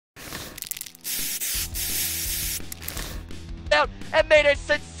out and made a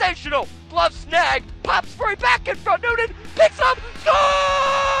sensational glove snag. Pops free back in front. Noonan picks up. Scores!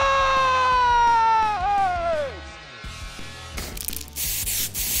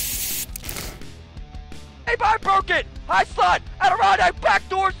 By Birkin. High slot. Adirondack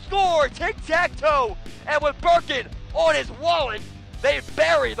backdoor score. Tic-tac-toe. And with Birkin on his wallet, they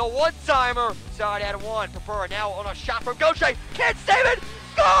bury the one-timer. Side at one. Prefer now on a shot from Gaucher. Can't save it.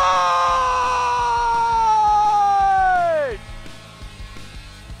 Scores!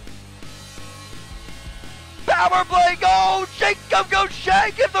 Power play goal. Jacob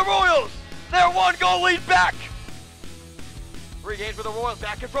Gaucher gives the Royals their one-goal lead back. Regains for the Royals.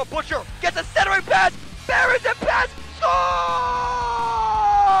 Back in front. Butcher gets a centering pass. Buries it pass. Scores!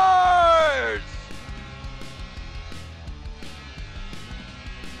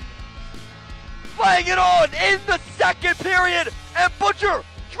 Playing it on in the second period, and Butcher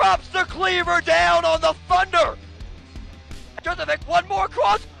drops the cleaver down on the Thunder. Josephik, one more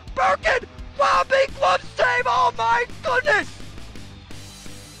cross. Birkin, robbing glove save. Oh my goodness!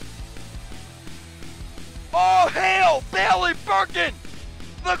 Oh hail, Bailey Birkin!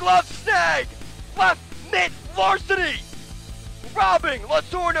 The glove snag, left mid varsity, robbing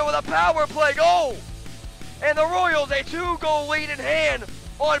Latourneau with a power play goal, and the Royals a 2-goal lead in hand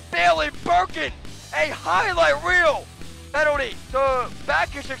on Bailey Birkin. A highlight reel. Penalty to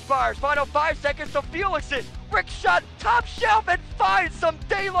Backish expires. Final 5 seconds to Felixson. Rick shot, top shelf, and finds some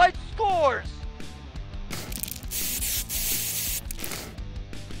daylight. Scores.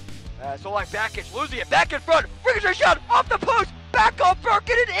 So like Backish losing it. Back in front. Ricochet shot off the post. Back on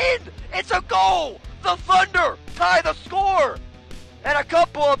Birkin and in. It's a goal. The Thunder tie the score. And a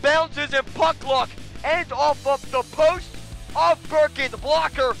couple of bounces and puck luck. And off of the post. Off Birkin, the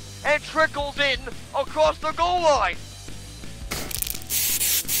blocker. And trickles in across the goal line.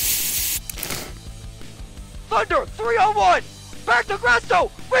 Thunder, 3-on-1. Back to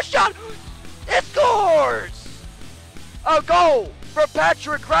Grasso. Wrist shot. It scores. A goal for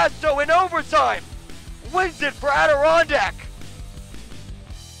Patrick Grasso in overtime. Wins it for Adirondack.